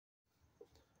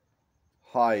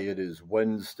Hi, it is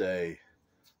Wednesday,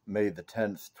 May the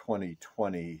 10th,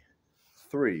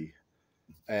 2023.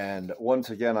 And once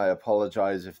again, I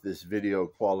apologize if this video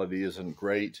quality isn't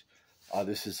great.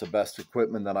 This is the best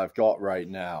equipment that I've got right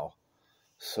now.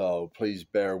 So please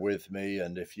bear with me.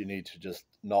 And if you need to just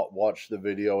not watch the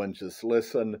video and just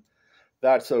listen,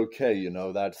 that's okay. You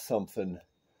know, that's something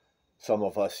some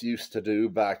of us used to do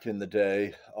back in the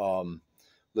day.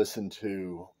 Listen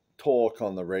to talk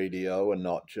on the radio and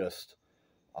not just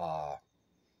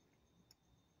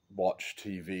watch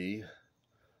TV.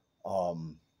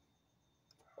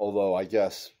 Although I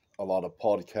guess a lot of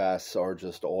podcasts are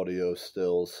just audio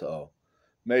still, so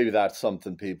maybe that's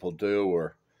something people do,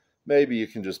 or maybe you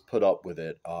can just put up with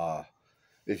it.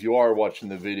 If you are watching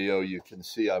the video, you can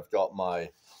see I've got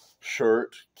my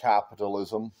shirt,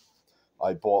 Capitalism.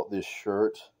 I bought this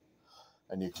shirt,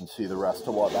 and you can see the rest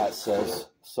of what that says.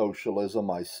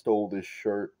 Socialism. I stole this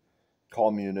shirt.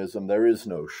 Communism. There is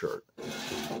no shirt.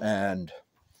 And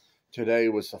today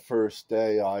was the first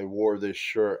day I wore this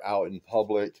shirt out in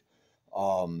public.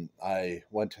 I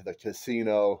went to the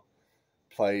casino,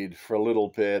 played for a little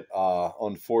bit.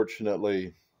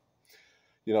 Unfortunately,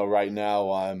 you know, right now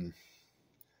I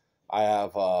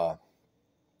have a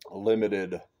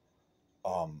limited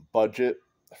budget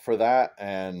for that,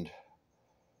 and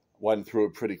went through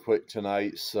it pretty quick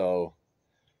tonight, so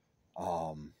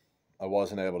I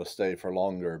wasn't able to stay for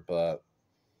longer, but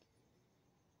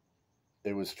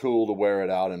it was cool to wear it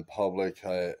out in public.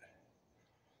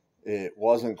 It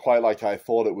wasn't quite like I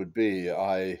thought it would be.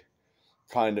 I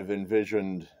kind of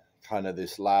envisioned kind of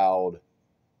this loud,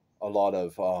 I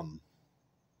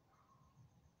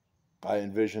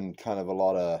envisioned kind of a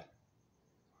lot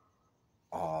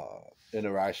of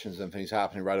interactions and things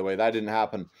happening right away. That didn't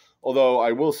happen. Although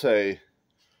I will say,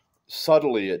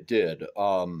 subtly it did.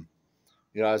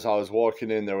 You know, as I was walking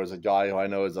in, there was a guy who I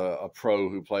know is a pro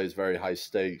who plays very high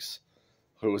stakes,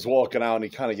 who was walking out, and he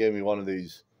kind of gave me one of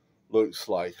these looks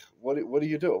like, what do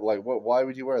you do? Like, why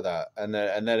would you wear that? And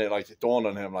then it like dawned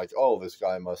on him, like, oh, this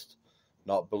guy must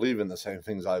not believe in the same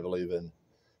things I believe in.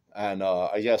 And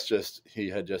I guess just he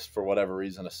had just, for whatever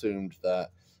reason, assumed that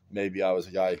maybe I was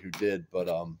a guy who did. But,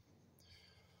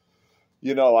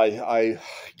 you know, I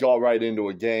got right into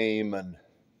a game, and,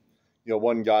 you know,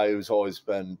 one guy who's always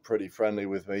been pretty friendly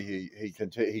with me, he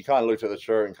kind of looked at the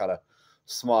shirt and kind of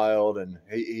smiled, and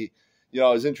he you know,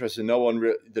 it was interesting.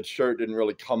 The shirt didn't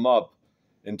really come up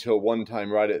until one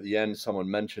time right at the end,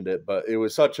 someone mentioned it, but it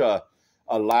was such a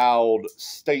loud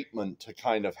statement to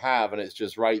kind of have, and it's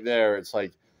just right there. It's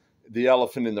like the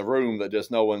elephant in the room that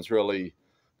just no one's really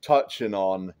touching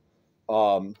on.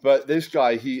 But this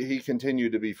guy, he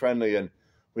continued to be friendly, and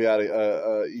we had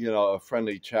a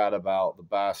friendly chat about the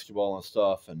basketball and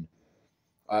stuff, and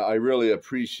I really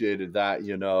appreciated that.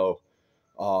 You know,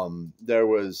 there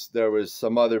was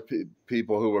some other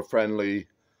people who were friendly.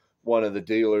 One of the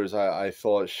dealers, I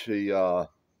thought she was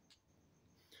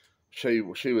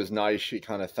nice. She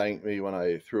kind of thanked me when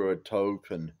I threw a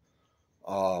token.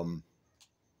 I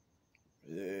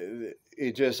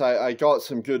got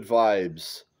some good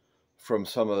vibes from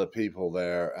some of the people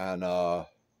there, and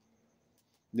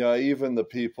you know, even the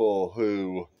people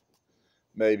who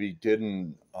maybe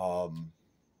didn't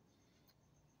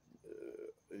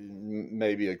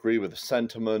maybe agree with the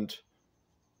sentiment.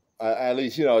 At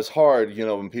least, you know, it's hard, you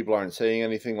know, when people aren't saying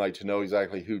anything, like, to know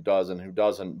exactly who does and who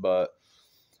doesn't. But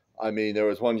I mean, there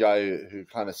was one guy who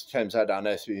kind of sat down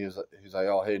next to me. He was like,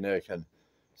 "Oh, hey, Nick," and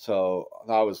so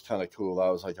that was kind of cool.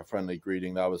 That was like a friendly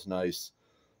greeting. That was nice.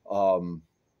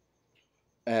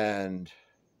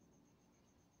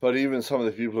 But even some of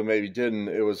the people who maybe didn't,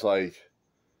 it was like,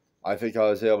 I think I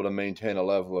was able to maintain a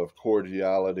level of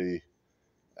cordiality.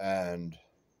 And,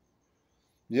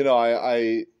 you know,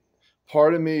 I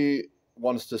part of me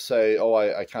wants to say, oh,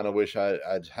 I kind of wish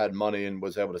I'd had money and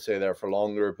was able to stay there for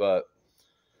longer. But,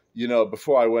 you know,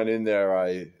 before I went in there,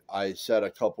 I said a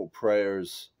couple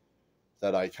prayers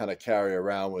that I kind of carry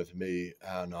around with me.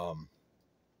 And,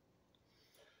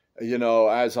 you know,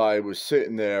 as I was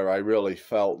sitting there, I really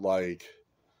felt like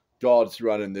God's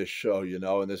running this show, you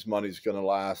know, and this money's going to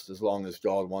last as long as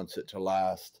God wants it to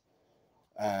last.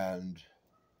 And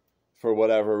for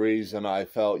whatever reason, I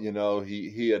felt, you know,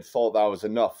 he had thought that was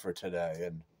enough for today.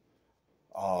 And,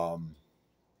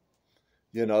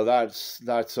 you know,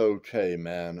 that's okay,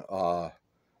 man.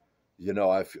 You know,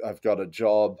 I've got a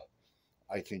job.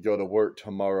 I can go to work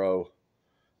tomorrow.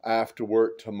 After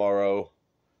work tomorrow,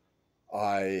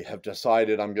 I have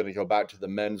decided I'm going to go back to the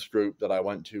men's group that I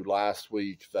went to last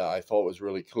week that I thought was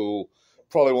really cool.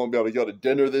 Probably won't be able to go to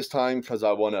dinner this time because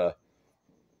I want to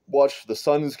watch the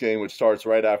Suns game, which starts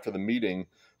right after the meeting.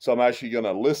 So I'm actually going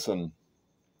to listen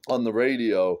on the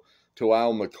radio to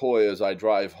Al McCoy as I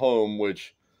drive home,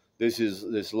 which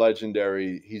this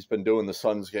legendary, he's been doing the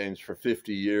Suns games for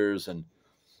 50 years. And,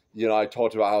 I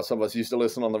talked about how some of us used to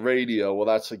listen on the radio. Well,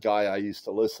 that's a guy I used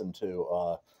to listen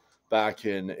to back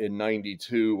in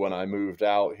 92 when I moved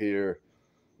out here.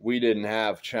 We didn't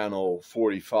have channel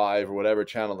 45 or whatever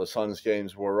channel the Suns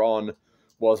games were on,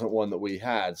 wasn't one that we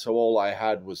had. So all I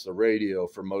had was the radio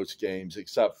for most games,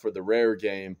 except for the rare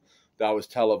game that was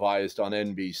televised on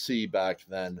NBC back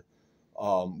then,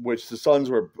 which the Suns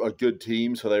were a good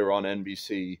team, so they were on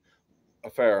NBC a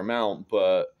fair amount,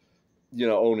 but,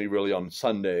 only really on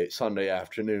Sunday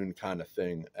afternoon kind of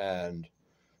thing. And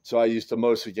so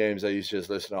most of the games, I used to just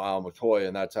listen to Al McCoy,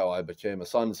 and that's how I became a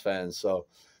Suns fan. So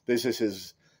this is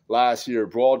his last year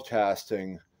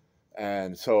broadcasting,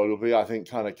 and so it'll be, I think,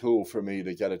 kind of cool for me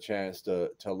to get a chance to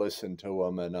listen to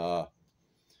him. And the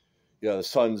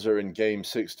Suns are in Game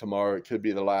 6 tomorrow. It could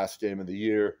be the last game of the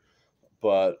year,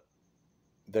 but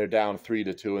they're down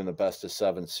 3-2 in the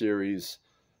best-of-7 series.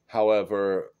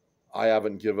 However, I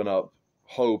haven't given up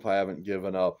hope. I haven't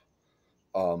given up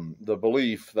the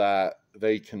belief that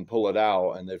they can pull it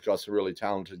out, and they've got some really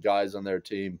talented guys on their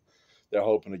team. They're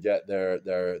hoping to get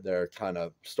their kind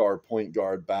of star point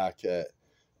guard back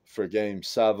for Game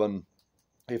 7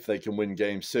 if they can win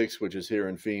Game 6, which is here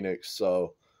in Phoenix.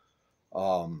 So,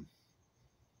 I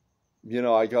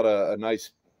got a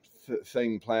nice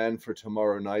thing planned for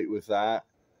tomorrow night with that,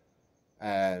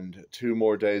 and 2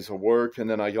 more days of work, and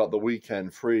then I got the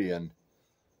weekend free. And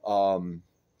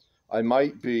I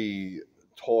might be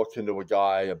talking to a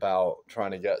guy about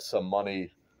trying to get some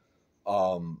money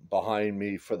behind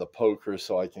me for the poker,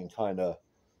 so I can kind of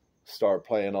start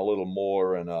playing a little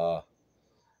more and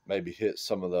maybe hit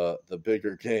some of the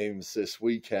bigger games this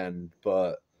weekend,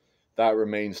 but that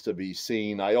remains to be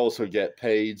seen. I also get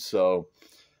paid, so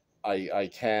I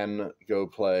can go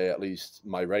play at least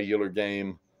my regular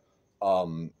game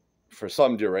for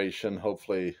some duration.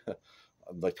 Hopefully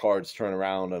the cards turn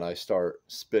around and I start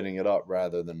spinning it up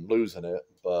rather than losing it,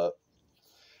 but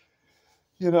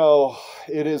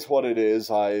it is what it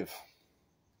is. It's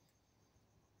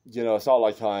not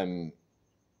like I'm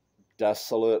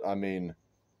desolate. I mean,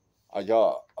 I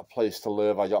got a place to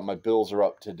live. I got my bills are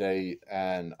up to date,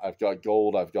 and I've got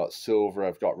gold, I've got silver,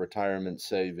 I've got retirement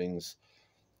savings.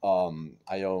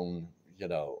 I own,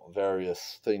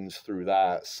 various things through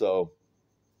that. So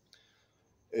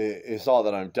it's not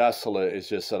that I'm desolate. It's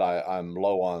just that I'm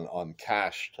low on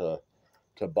cash to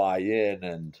buy in.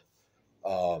 And,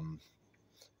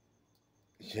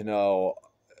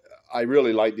 I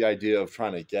really like the idea of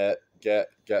trying to get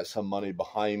some money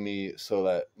behind me so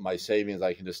that my savings,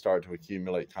 I can just start to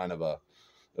accumulate kind of a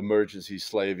emergency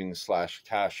savings /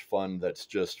 cash fund that's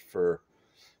just for,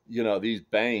 these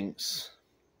banks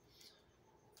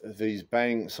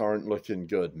aren't looking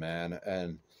good, man.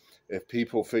 And if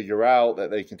people figure out that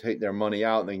they can take their money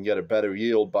out and they can get a better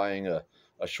yield buying a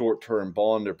short-term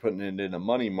bond or putting it in a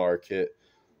money market,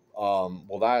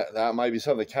 that might be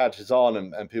something that catches on,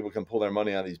 and people can pull their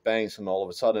money out of these banks, and all of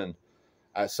a sudden,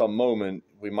 at some moment,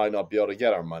 we might not be able to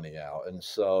get our money out. And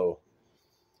so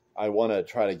I want to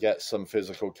try to get some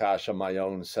physical cash on my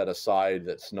own set aside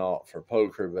that's not for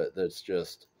poker, but that's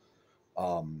just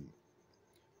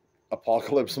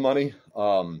apocalypse money.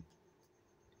 I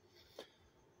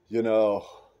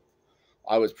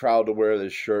was proud to wear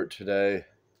this shirt today.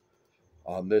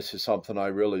 This is something I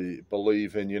really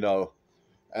believe in,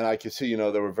 and I could see,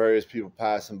 there were various people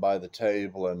passing by the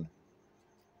table, and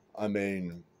I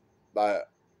mean,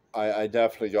 I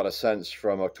definitely got a sense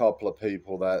from a couple of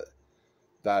people that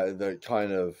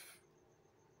kind of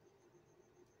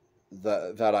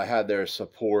that I had their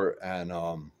support,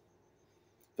 and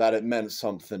that it meant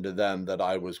something to them that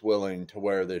I was willing to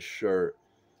wear this shirt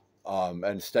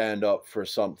and stand up for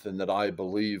something that I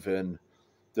believe in,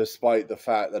 despite the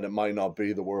fact that it might not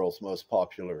be the world's most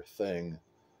popular thing.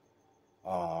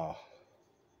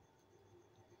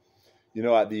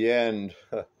 At the end,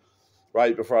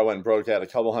 right before I went broke, I had a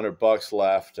couple $100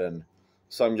 left, and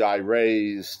some guy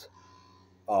raised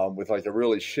with like a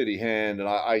really shitty hand, and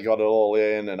I got it all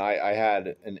in, and I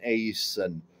had an ace,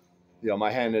 and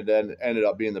my hand ended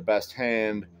up being the best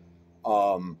hand.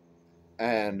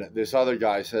 And this other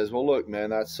guy says, well, look, man,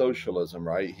 that's socialism,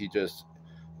 right? He just,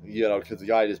 because the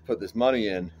guy just put this money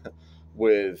in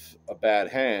with a bad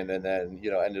hand, and then,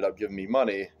 ended up giving me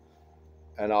money.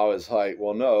 And I was like,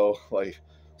 well, no, like,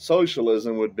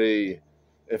 socialism would be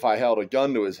if I held a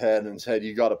gun to his head and said,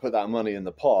 you got to put that money in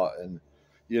the pot. And,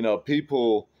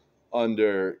 people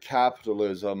under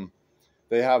capitalism,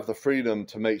 they have the freedom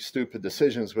to make stupid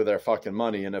decisions with their fucking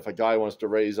money. And if a guy wants to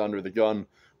raise under the gun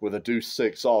with a deuce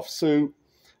 6 offsuit,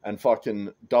 and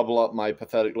fucking double up my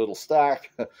pathetic little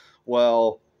stack,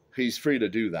 well, he's free to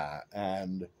do that.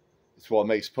 And it's what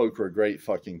makes poker a great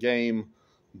fucking game.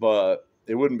 But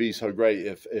it wouldn't be so great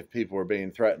if people were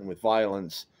being threatened with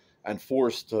violence and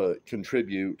forced to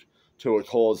contribute to a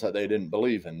cause that they didn't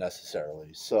believe in necessarily.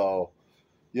 So,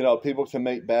 you know, people can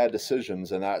make bad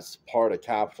decisions, and that's part of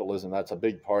capitalism. That's a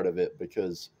big part of it,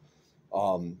 because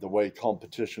the way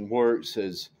competition works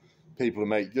is people who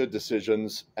make good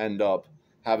decisions end up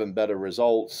having better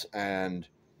results, and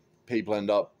people end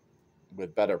up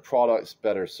with better products,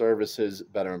 better services,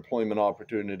 better employment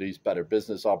opportunities, better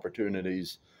business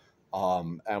opportunities.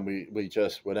 And we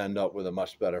just would end up with a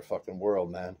much better fucking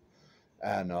world, man.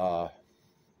 And,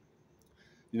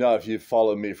 you know, if you've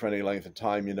followed me for any length of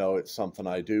time, you know it's something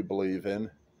I do believe in.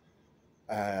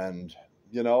 And,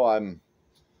 you know, I'm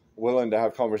willing to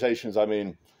have conversations. I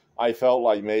mean, I felt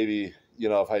like maybe, you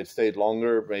know, if I had stayed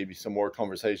longer, maybe some more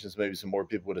conversations, maybe some more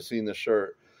people would have seen the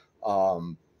shirt.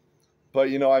 But,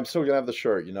 you know, I'm still going to have the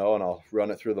shirt, you know, and I'll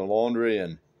run it through the laundry,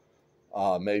 and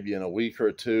maybe in a week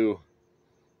or two,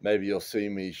 maybe you'll see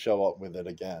me show up with it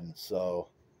again. So,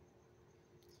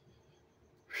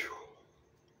 whew.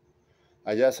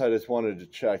 I guess I just wanted to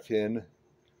check in.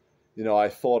 You know, I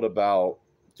thought about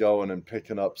going and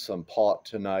picking up some pot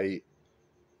tonight.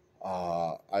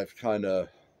 I've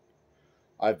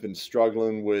been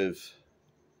struggling with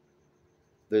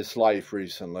this life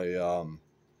recently.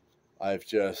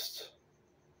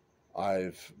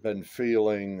 I've been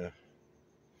feeling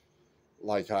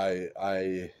like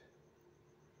I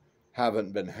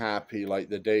haven't been happy, like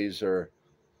the days are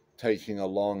taking a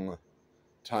long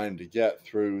time to get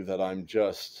through, that I'm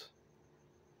just,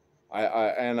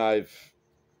 I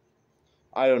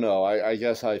don't know, I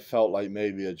guess I felt like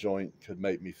maybe a joint could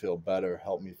make me feel better,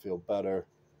 help me feel better.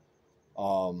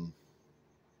 You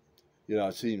know,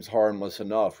 it seems harmless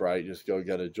enough, right? Just go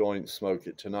get a joint, smoke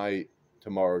it tonight,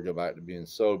 tomorrow go back to being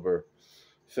sober.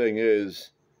 Thing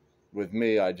is, with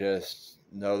me, I just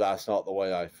know that's not the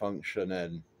way I function.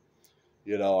 And,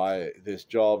 you know, this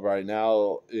job right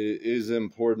now is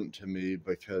important to me,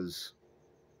 because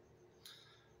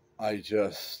I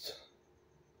just,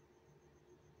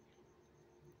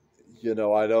 you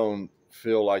know, I don't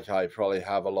feel like I probably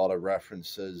have a lot of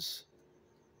references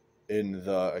in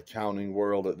the accounting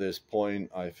world at this point.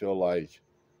 I feel like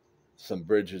some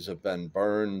bridges have been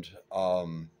burned,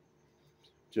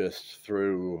 just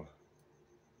through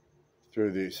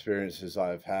the experiences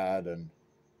I've had and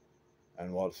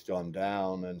what's gone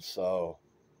down. And so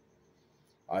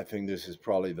I think this is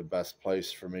probably the best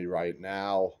place for me right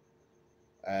now,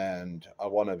 and I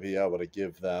want to be able to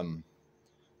give them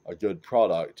a good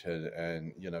product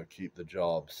and you know, keep the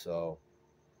job. So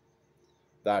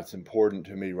that's important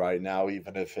to me right now,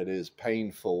 even if it is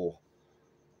painful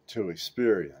to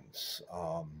experience.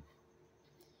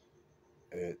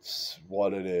 It's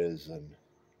what it is. And,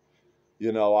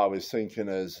 you know, I was thinking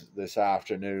as this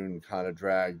afternoon kind of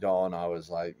dragged on, I was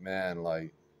like, man,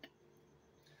 like,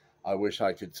 I wish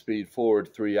I could speed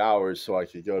forward 3 hours so I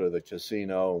could go to the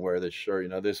casino and wear this shirt. You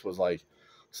know, this was like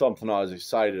something I was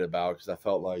excited about, because I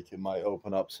felt like it might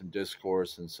open up some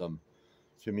discourse and some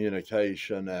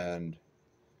communication. And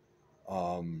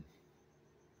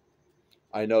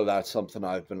I know that's something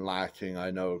I've been lacking.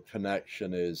 I know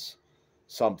connection is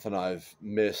something I've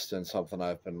missed and something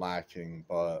I've been lacking,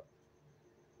 but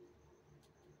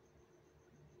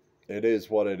it is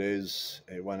what it is.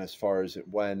 It went as far as it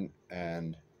went.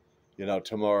 And, you know,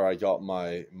 tomorrow I got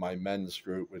my men's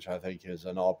group, which I think is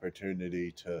an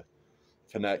opportunity to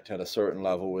connect at a certain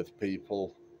level with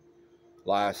people.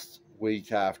 Last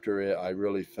week after it, I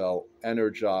really felt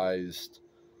energized,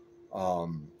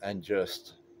 and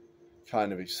just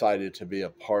kind of excited to be a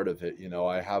part of it. You know,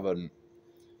 I haven't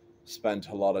spent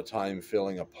a lot of time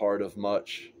feeling a part of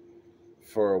much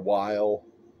for a while,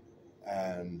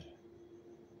 and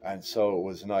so it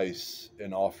was nice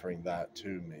in offering that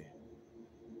to me.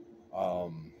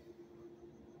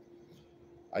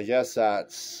 I guess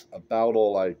that's about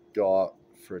all I got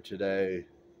for today.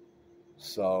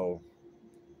 So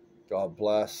God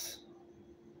bless,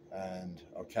 and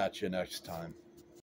I'll catch you next time.